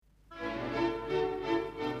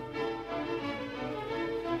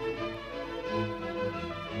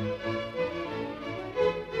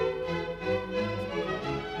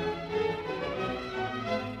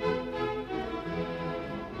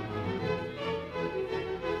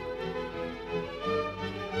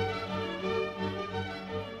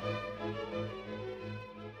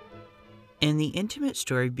And the intimate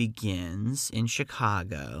story begins in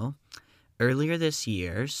Chicago earlier this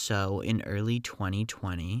year, so in early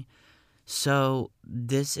 2020. So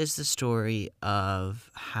this is the story of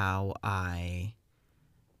how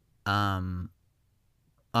um,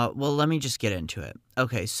 well, let me just get into it.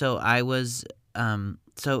 Okay, so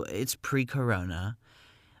so it's pre-corona,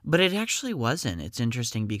 but it actually wasn't. It's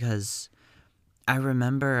interesting because I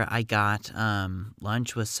remember I got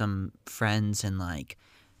lunch with some friends in like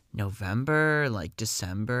November, like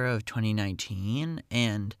December of 2019,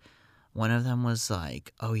 and one of them was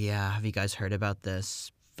like, "Oh yeah, have you guys heard about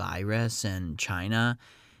this virus in China?"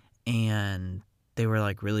 And they were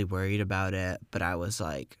like really worried about it, but I was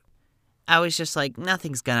just like,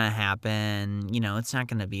 nothing's gonna happen. It's not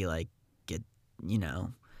gonna be like get, you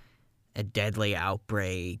know, a deadly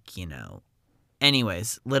outbreak.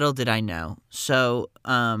 Anyways, little did I know. So,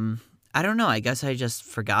 I don't know. I guess I just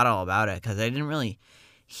forgot all about it because I didn't really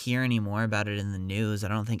hear any more about it in the news.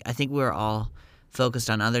 I think we were all focused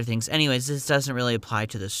on other things. Anyways, this doesn't really apply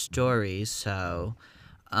to the story. So,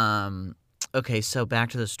 um, okay, so back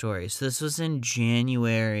to the story. So this was in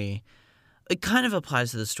January. It kind of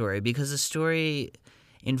applies to the story because the story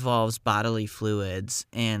involves bodily fluids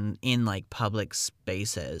and in like public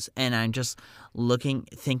spaces. And I'm just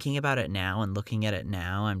thinking about it now and looking at it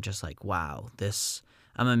now. I'm just like, wow,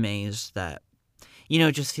 I'm amazed that,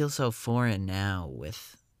 it just feels so foreign now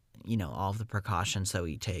with, all of the precautions that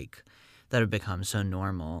we take that have become so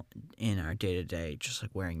normal in our day to day, just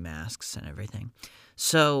like wearing masks and everything.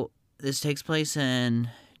 So this takes place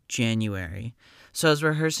in January. So I was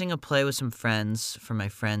rehearsing a play with some friends for my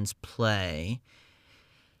friend's play,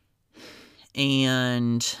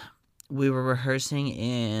 and we were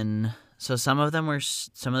rehearsing so some of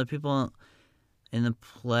the people in the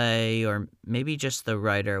play, or maybe just the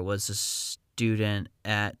writer, was a student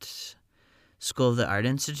at School of the Art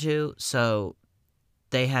Institute, so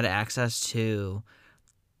they had access to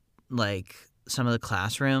like some of the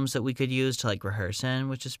classrooms that we could use to like rehearse in,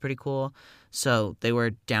 which is pretty cool. So they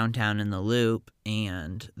were downtown in the Loop,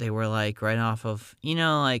 and they were like right off of,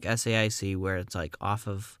 like SAIC, where it's like off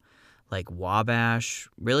of like Wabash,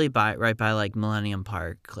 really right by like Millennium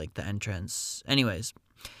Park, like the entrance. Anyways,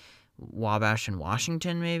 Wabash and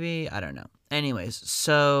Washington, maybe, I don't know. Anyways,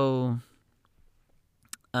 so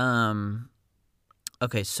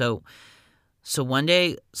okay, so one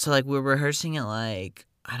day, so like we were rehearsing at like,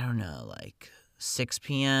 I don't know, like 6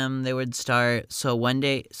 p.m. they would start. So one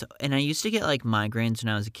day, and I used to get like migraines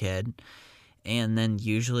when I was a kid, and then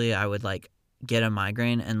usually I would like get a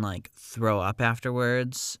migraine and like throw up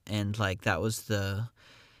afterwards, and like that was the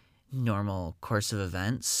normal course of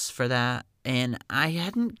events for that. And I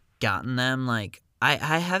hadn't gotten them, like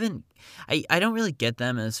I haven't I don't really get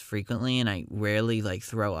them as frequently, and I rarely like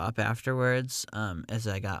throw up afterwards as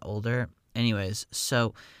I got older. Anyways,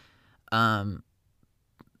 um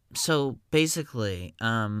basically,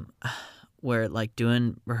 we're like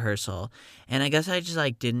doing rehearsal, and I guess I just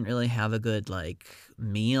like didn't really have a good like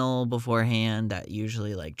meal beforehand that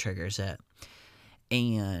usually like triggers it.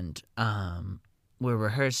 And we're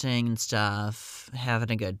rehearsing and stuff,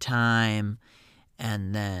 having a good time,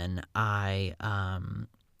 and then I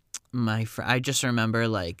just remember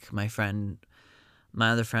like my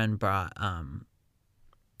other friend brought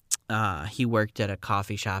he worked at a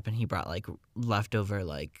coffee shop, and he brought like leftover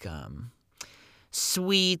like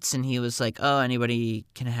sweets, and he was like, "Oh, anybody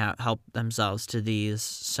can help themselves to these."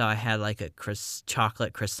 So I had like a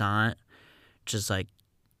chocolate croissant, which is like,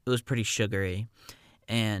 it was pretty sugary.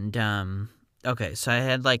 And okay, so I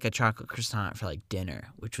had like a chocolate croissant for like dinner,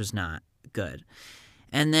 which was not good.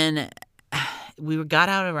 And then we got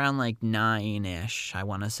out around like 9ish, I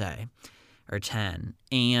want to say, or 10.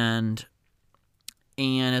 And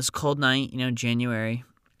it's a cold night, January.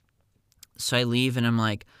 So I leave, and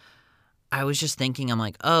I was just thinking, I'm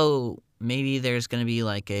like, oh, maybe there's going to be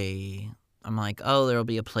like I'm like, oh, there'll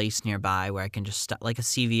be a place nearby where I can just stop, like a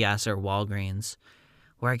CVS or Walgreens,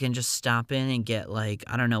 where I can just stop in and get like,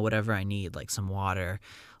 I don't know, whatever I need, like some water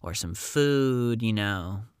or some food,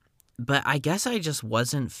 But I guess I just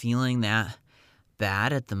wasn't feeling that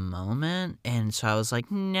bad at the moment. And so I was like,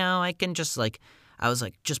 no, I can just like, I was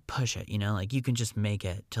like, just push it, like you can just make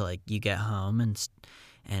it till like you get home,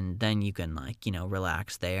 and then you can like,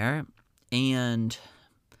 relax there. And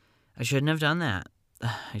I shouldn't have done that.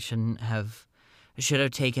 I should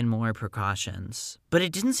have taken more precautions. But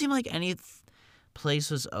it didn't seem like any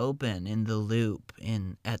place was open in the Loop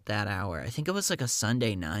at that hour. I think it was like a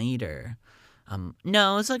Sunday night, or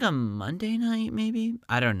no, it's like a Monday night maybe.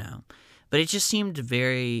 I don't know. But it just seemed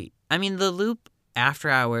very, I mean, the Loop after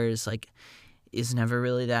hours like is never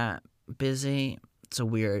really that busy. It's a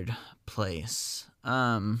weird place.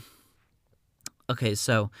 Okay,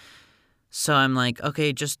 so I'm like,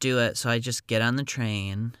 okay, just do it. So I just get on the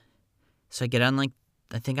train. So I get on, like,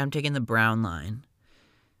 I think I'm taking the Brown line.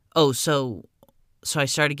 Oh, so I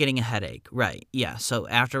started getting a headache. Right. Yeah. So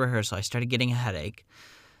after rehearsal, I started getting a headache.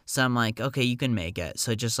 So I'm like, okay, you can make it.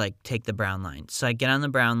 So just, like, take the Brown line. So I get on the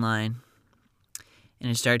Brown line and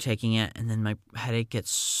I start taking it, and then my headache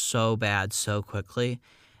gets so bad so quickly.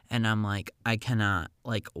 And I'm like, I cannot,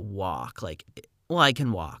 like, walk. Like, well, I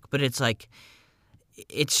can walk, but it's like,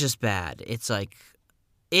 it's just bad. It's like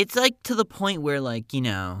to the point where, like,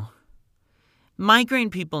 migraine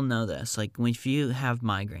people know this. Like, if you have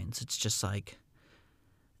migraines, it's just like,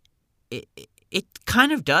 it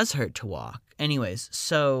kind of does hurt to walk. Anyways,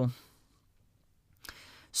 so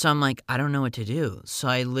I'm like, I don't know what to do. So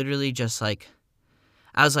I literally just, like,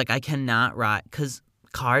 I was like, I cannot ride, because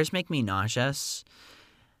cars make me nauseous.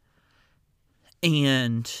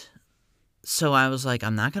 And so I was like,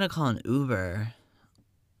 I'm not going to call an Uber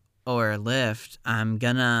or a Lyft. I'm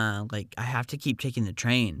gonna, like, I have to keep taking the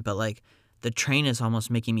train. But, like, the train is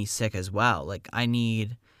almost making me sick as well. Like, I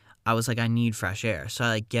was like, I need fresh air. So I,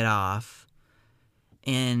 like, get off.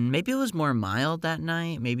 And maybe it was more mild that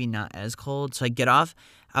night, maybe not as cold. So I get off.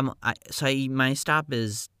 My stop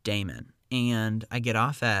is Damon, and I get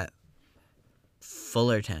off at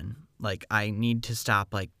Fullerton. Like, I need to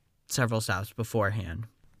stop, like, several stops beforehand.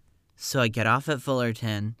 So I get off at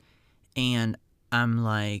Fullerton, and I'm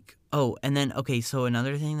like, oh, and then, okay, so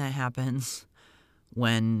another thing that happens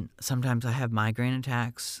when sometimes I have migraine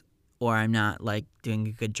attacks, or I'm not, like, doing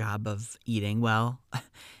a good job of eating well,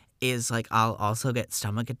 is, like, I'll also get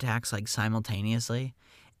stomach attacks, like, simultaneously.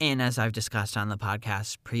 And as I've discussed on the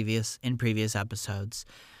podcast in previous episodes,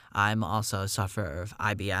 I'm also a sufferer of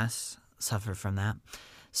IBS, suffer from that.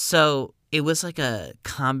 So it was like a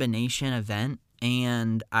combination event,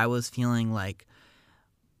 and I was feeling like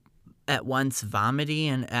at once vomity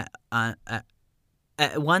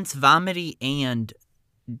and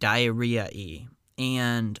diarrhea-y.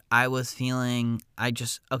 And I was feeling,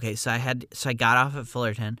 so I got off at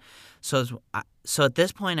Fullerton. So at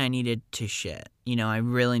this point I needed to shit. I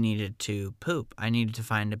really needed to poop. I needed to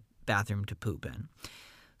find a bathroom to poop in.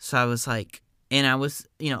 So I was like, and I was,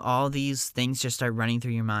 all these things just start running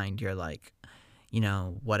through your mind. You're like,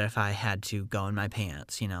 what if I had to go in my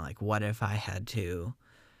pants? Like, what if I had to,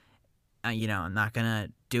 I'm not going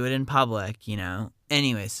to do it in public,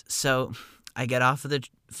 Anyways, so I get off of the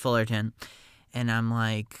Fullerton, and I'm,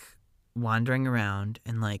 like, wandering around,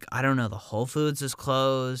 and, like, I don't know, the Whole Foods is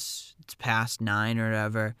closed. It's past 9 or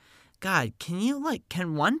whatever. God,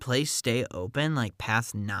 can one place stay open, like,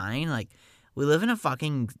 past 9? Like, we live in a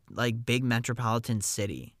fucking, like, big metropolitan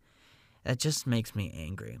city. That just makes me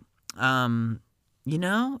angry.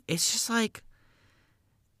 It's just like,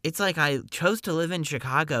 it's like I chose to live in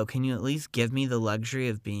Chicago. Can you at least give me the luxury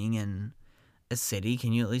of being in a city?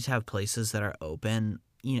 Can you at least have places that are open?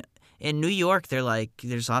 In New York,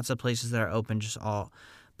 there's lots of places that are open,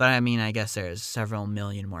 but I mean, I guess there's several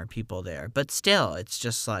million more people there. But still, it's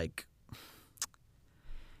just like,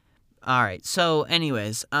 all right. So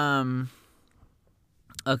anyways,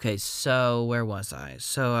 okay, so where was I?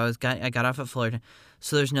 So I got off at Fullerton.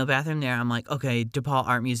 So there's no bathroom there. I'm like, okay, DePaul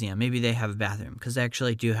Art Museum. Maybe they have a bathroom, because they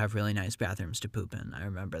actually do have really nice bathrooms to poop in. I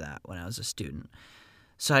remember that when I was a student.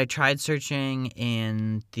 So I tried searching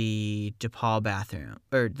in the DePaul bathroom,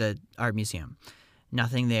 or the art museum.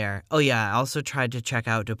 Nothing there. Oh yeah, I also tried to check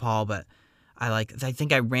out DePaul, but I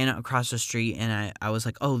think I ran across the street, and I was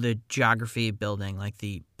like, oh, the geography building, like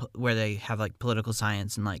where they have, like, political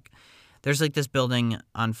science, and, like, there's, like, this building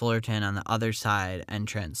on Fullerton on the other side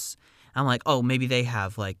entrance. I'm like, oh, maybe they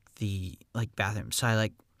have, like, the, like, bathroom. So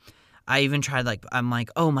I even tried, like, I'm like,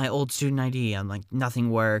 oh, my old student ID. I'm like,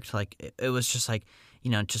 nothing worked. Like, it was just like,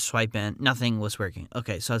 just swipe in. Nothing was working.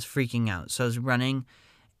 Okay, so I was freaking out. So I was running,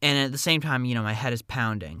 and at the same time, my head is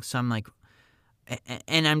pounding. So I'm like,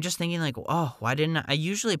 and I'm just thinking, like, oh, why didn't I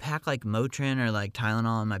usually pack, like, Motrin or, like,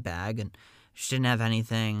 Tylenol in my bag, and just didn't have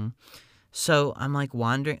anything. So I'm, like,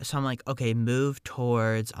 wandering. So I'm like, okay, move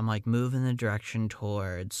in the direction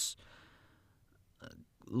towards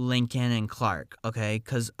Lincoln and Clark, okay?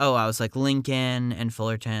 Because, I was like, Lincoln and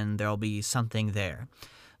Fullerton, there'll be something there.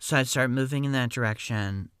 So I start moving in that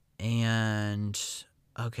direction, and,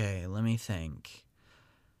 okay, let me think.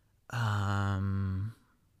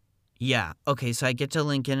 Yeah, okay, so I get to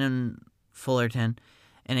Lincoln and Fullerton,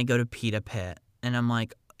 and I go to Pita Pit, and I'm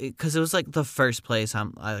like, because it was, like, the first place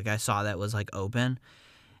I saw that was, like, open,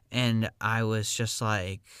 and I was just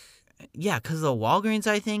like, yeah, because the Walgreens,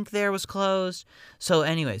 I think, there was closed. So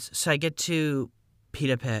anyways, so I get to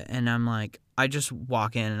Pita Pit, and I'm like, I just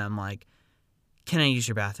walk in and I'm like, can I use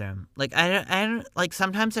your bathroom? Like, I don't, like,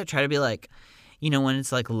 sometimes I try to be like, when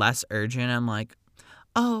it's like less urgent, I'm like,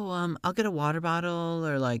 oh, I'll get a water bottle,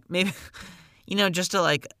 or like maybe, just to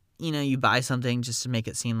like, you buy something just to make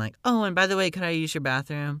it seem like, oh, and by the way, could I use your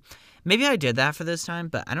bathroom? Maybe I did that for this time,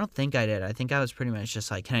 but I don't think I did. I think I was pretty much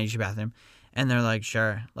just like, can I use your bathroom? And they're like,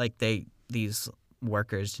 sure. Like these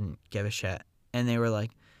workers didn't give a shit. And they were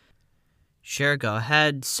like, sure, go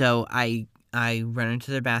ahead. So I run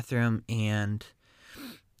into their bathroom and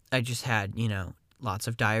I just had, lots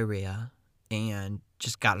of diarrhea and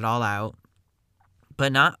just got it all out.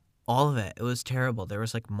 But not all of it. It was terrible. There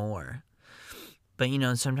was like more. But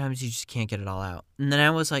sometimes you just can't get it all out. And then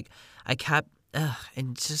I was like, and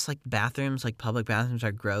it's just like bathrooms, like public bathrooms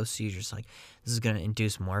are gross. So you're just like, this is going to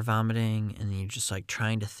induce more vomiting. And you're just like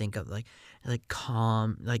trying to think of like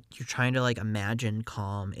calm, like you're trying to like imagine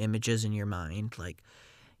calm images in your mind. Like,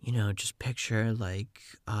 just picture like,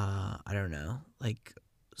 I don't know, like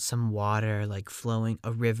some water, like flowing,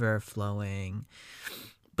 a river flowing.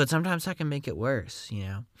 But sometimes that can make it worse,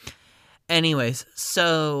 Anyways,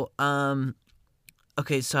 so,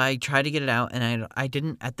 okay, so I tried to get it out, and I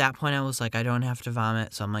didn't, at that point, I was like, I don't have to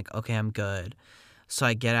vomit, so I'm like, okay, I'm good. So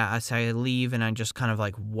I get out, so I leave, and I just kind of,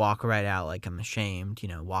 like, walk right out like I'm ashamed,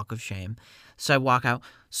 walk of shame. So I walk out,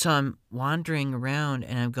 so I'm wandering around,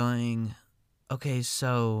 and I'm going, okay,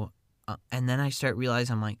 so, and then I start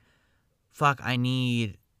realizing, I'm like, fuck, I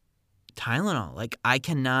need Tylenol. Like, I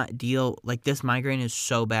cannot deal, like, this migraine is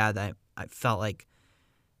so bad that I felt like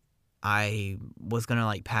I was gonna,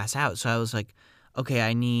 like, pass out. So I was like, okay,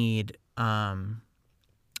 I need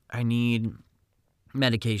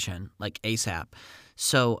medication, like, ASAP.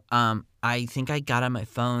 So, I think I got on my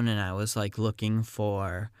phone and I was, like, looking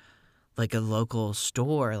for, like, a local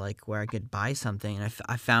store, like, where I could buy something. And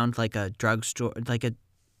I found, like, a drugstore, like,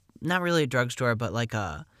 not really a drugstore, but, like,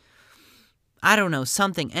 I don't know,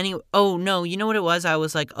 something. Oh, no, you know what it was? I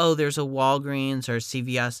was like, oh, there's a Walgreens or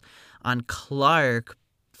CVS on Clark,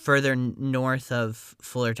 further north of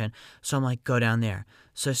Fullerton. So I'm like, go down there.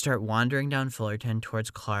 So I start wandering down Fullerton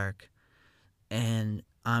towards Clark, and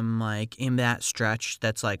I'm like in that stretch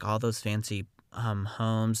that's like all those fancy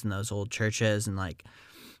homes and those old churches, and like,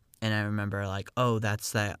 and I remember like, oh,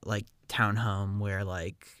 that's that like townhome where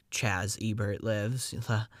like Chaz Ebert lives,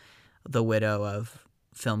 the widow of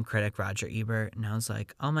film critic Roger Ebert. And I was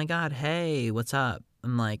like, oh my God, hey, what's up?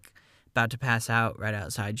 I'm like about to pass out right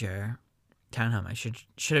outside your townhome. I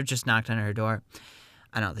should have just knocked on her door.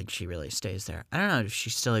 I don't think she really stays there. I don't know if she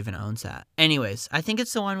still even owns that. Anyways, I think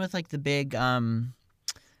it's the one with like the big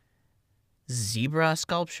zebra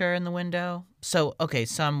sculpture in the window. So okay,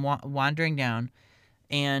 so I'm wandering down,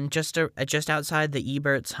 and just outside the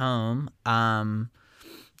Ebert's home,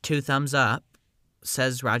 2 thumbs up,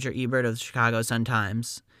 says Roger Ebert of the Chicago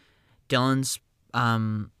Sun-Times. Dylan's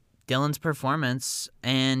performance,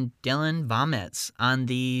 and Dylan vomits on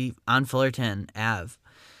Fullerton Ave.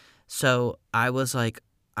 So I was like,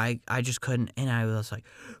 I just couldn't, and I was like,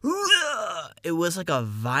 ugh! It was like a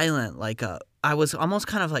violent, I was almost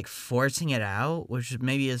kind of like forcing it out, which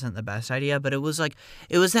maybe isn't the best idea, but it was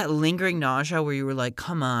that lingering nausea where you were like,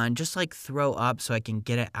 come on, just like throw up so I can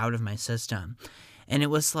get it out of my system. And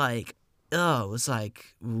it was like, it was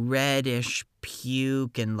like reddish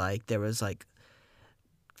puke, and like there was like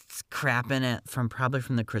crap in it probably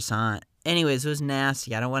from the croissant. Anyways, it was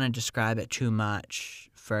nasty. I don't want to describe it too much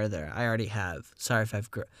further. I already have. Sorry if I've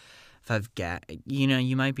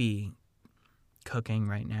you might be cooking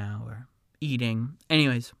right now or eating.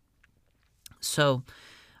 Anyways, so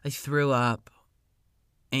I threw up,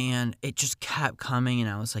 and it just kept coming, and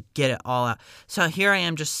I was like, get it all out. So here I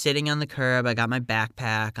am just sitting on the curb. I got my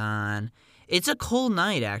backpack on. It's a cold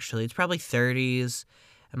night, actually. It's probably 30s.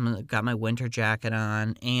 I've got my winter jacket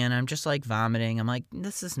on, and I'm just like vomiting. I'm like,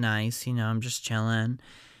 this is nice, I'm just chilling,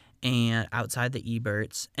 and outside the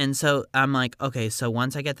Eberts. And so I'm like, okay, so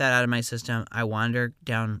once I get that out of my system, I wander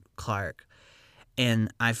down Clark, and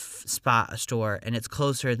I spot a store, and it's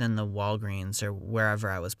closer than the Walgreens or wherever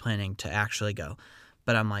I was planning to actually go.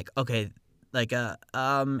 But I'm like, okay, like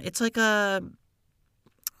it's like a,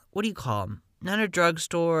 what do you call them? Not a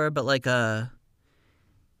drugstore, but like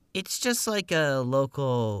it's just like a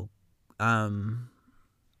local,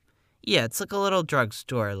 it's like a little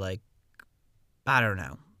drugstore, like, I don't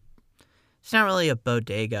know. It's not really a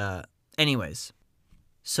bodega. Anyways,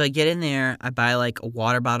 so I get in there, I buy like a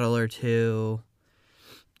water bottle or two,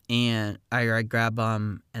 and I grab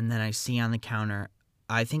them, and then I see on the counter,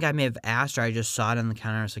 I think I may have asked, or I just saw it on the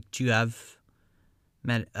counter. I was like, do you have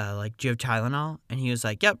Tylenol? And he was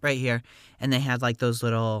like, yep, right here. And they had like those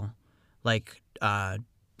little, like,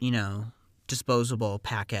 disposable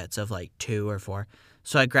packets of like 2 or 4.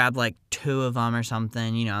 So I grabbed like 2 of them or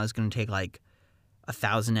something. You know, I was going to take like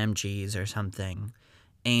 1,000 mgs or something,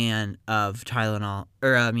 and of Tylenol,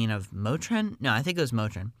 or of Motrin. No, I think it was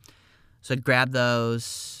Motrin. So I grab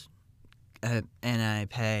those, and I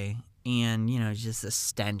pay, and just the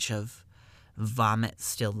stench of vomit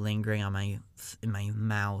still lingering in my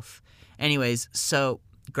mouth. Anyways, so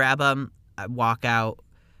grab them, I walk out,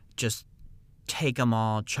 just take them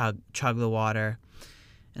all, chug the water,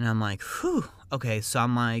 and I'm like, whew. Okay, so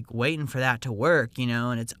I'm like waiting for that to work,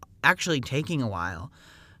 and it's actually taking a while.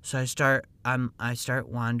 So I start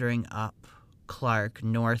wandering up Clark,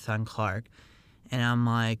 north on Clark, and I'm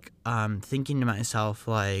like thinking to myself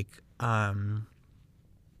like I'm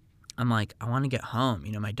like, I want to get home.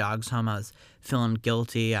 My dog's home. I was feeling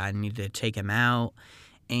guilty. I need to take him out.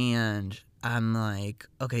 And I'm like,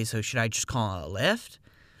 okay, so should I just call a Lyft?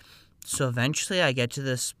 So eventually I get to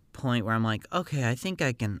this point where I'm like, okay, I think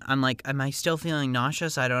I can. I'm like, am I still feeling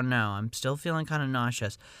nauseous? I don't know. I'm still feeling kind of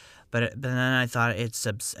nauseous. But then I thought it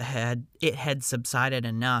had subsided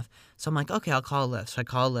enough. So I'm like, okay, I'll call a Lyft. So I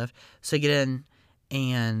call a Lyft. So I get in,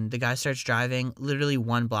 and the guy starts driving literally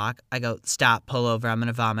 1 block. I go, stop, pull over. I'm going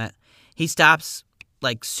to vomit. He stops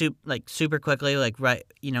super quickly, right,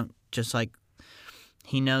 just like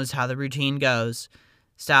he knows how the routine goes.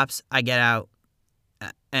 Stops, I get out,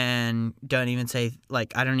 and don't even say,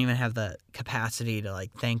 like, I don't even have the capacity to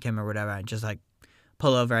like thank him or whatever. I just like,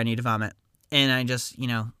 pull over, I need to vomit. And I just,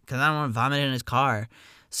 because I don't want to vomit in his car.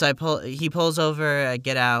 So he pulls over, I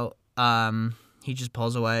get out, he just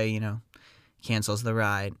pulls away, cancels the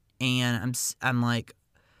ride. And I'm like,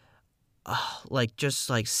 just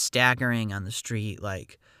like staggering on the street,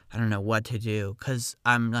 like I don't know what to do, because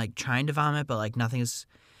I'm like trying to vomit, but like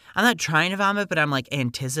I'm not trying to vomit, but I'm like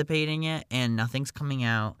anticipating it, and nothing's coming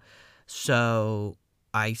out. So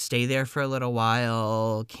I stay there for a little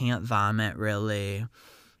while, can't vomit really.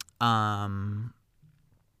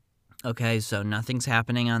 Okay, so nothing's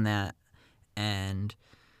happening on that, and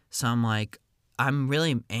so I'm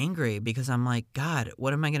really angry, because I'm like, God,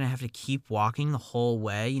 what am I going to have to keep walking the whole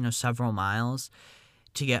way, several miles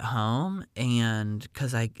to get home? And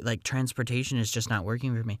because transportation is just not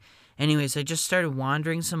working for me. Anyways, I just started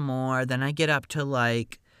wandering some more. Then I get up to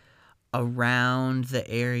like around the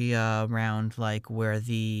area around like where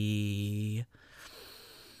the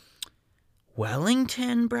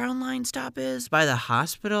Wellington Brown Line stop is, by the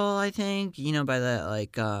hospital, I think, by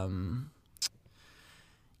the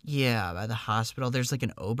yeah, by the hospital. There's like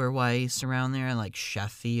an Oberweis around there, like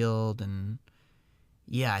Sheffield, and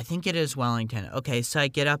yeah, I think it is Wellington. Okay, so I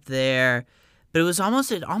get up there, but it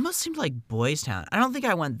almost seemed like Boys Town. I don't think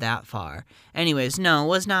I went that far. Anyways, no, it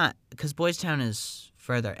was not, because Boys Town is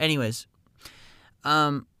further. Anyways,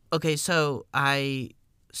 okay, so what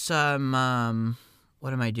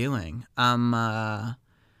am I doing? The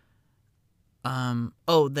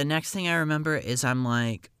next thing I remember is I'm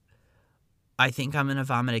like, I think I'm gonna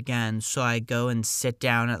vomit again, so I go and sit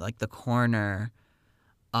down at like the corner,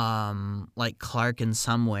 like Clark and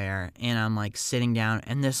somewhere, and I'm like sitting down,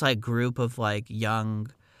 and this like group of like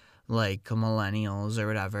young, like millennials or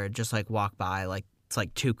whatever, just like walk by, like it's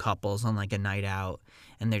like 2 couples on like a night out,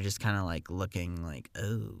 and they're just kind of like looking like,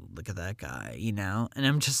 oh, look at that guy, and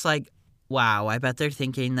I'm just like, wow, I bet they're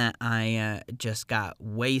thinking that I just got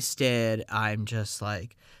wasted. I'm just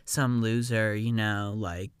like some loser,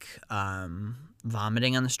 like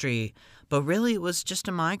vomiting on the street. But really, it was just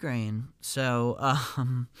a migraine. So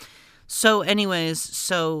anyways,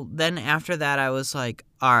 so then after that, I was like,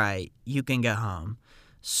 all right, you can get home.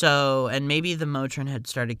 So, and maybe the Motrin had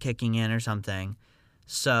started kicking in or something.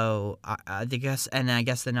 So I guess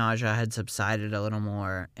the nausea had subsided a little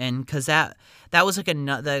more, and because that was like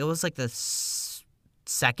the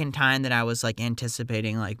second time that I was like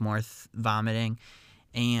anticipating like more vomiting,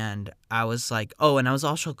 and I was like, oh, and I was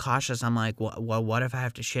also cautious. I'm like, well, what if I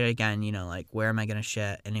have to shit again? Like, where am I gonna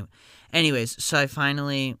shit? Anyways, so I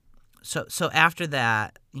finally, so after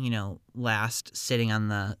that, last sitting on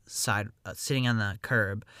the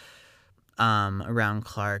curb, around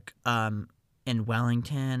Clark, in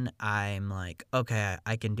Wellington, I'm like, okay,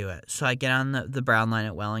 I can do it. So I get on the Brown Line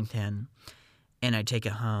at Wellington, and I take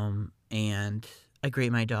it home, and I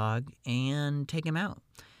greet my dog and take him out.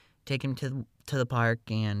 Take him to the park,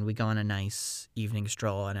 and we go on a nice evening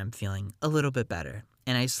stroll, and I'm feeling a little bit better.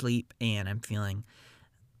 And I sleep, and I'm feeling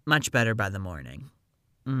much better by the morning.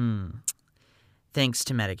 Thanks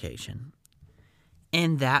to medication.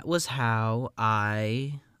 And that was how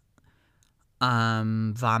I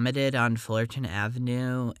vomited on Fullerton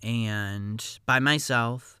Avenue, and by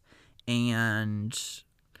myself, and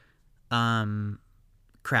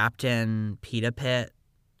crapped in pita pit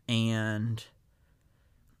and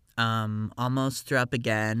almost threw up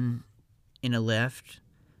again in a lift,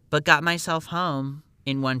 but got myself home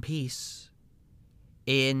in one piece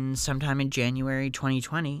sometime in January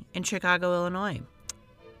 2020 in Chicago, Illinois.